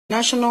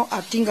National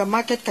at Tinga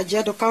Market,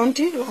 Kajiado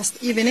County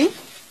last evening.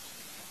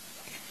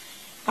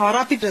 Our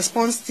rapid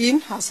response team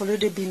has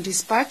already been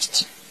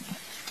dispatched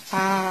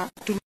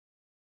to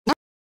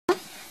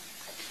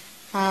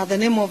the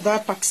name of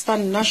that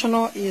Pakistani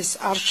national is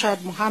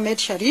Arshad Mohammed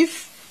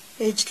Sharif,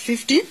 aged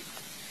 50,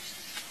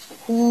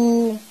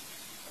 who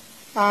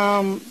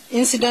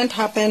incident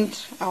happened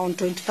on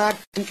 23rd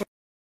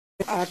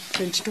at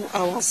 22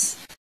 hours.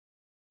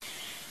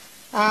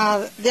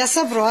 There are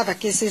several other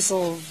cases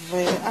of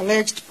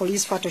alleged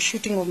police fatal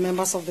shooting of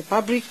members of the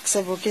public,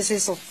 several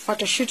cases of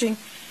fatal shooting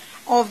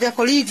of their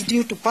colleagues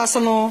due to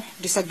personal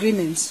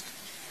disagreements.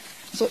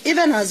 So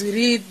even as we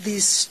read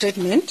this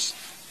statement,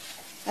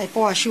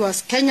 IPOA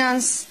assures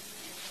Kenyans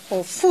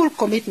of full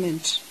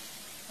commitment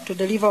to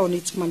deliver on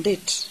its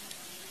mandate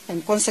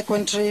and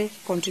consequently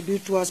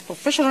contribute towards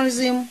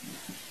professionalism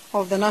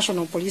of the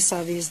National Police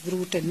Service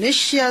through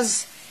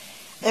tenacious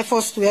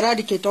efforts to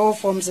eradicate all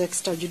forms of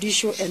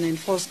extrajudicial and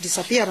enforced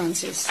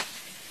disappearances.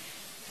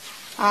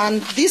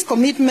 And this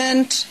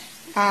commitment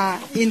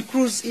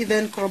includes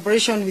even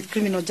collaboration with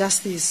criminal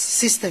justice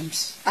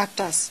systems,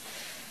 actors,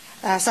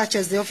 such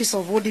as the Office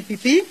of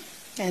ODPP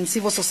and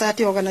civil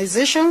society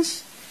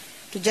organizations,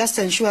 to just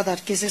ensure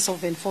that cases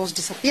of enforced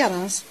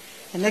disappearance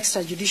and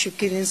extrajudicial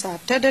killings are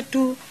attended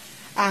to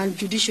and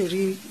judicial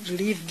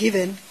relief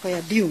given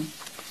where due.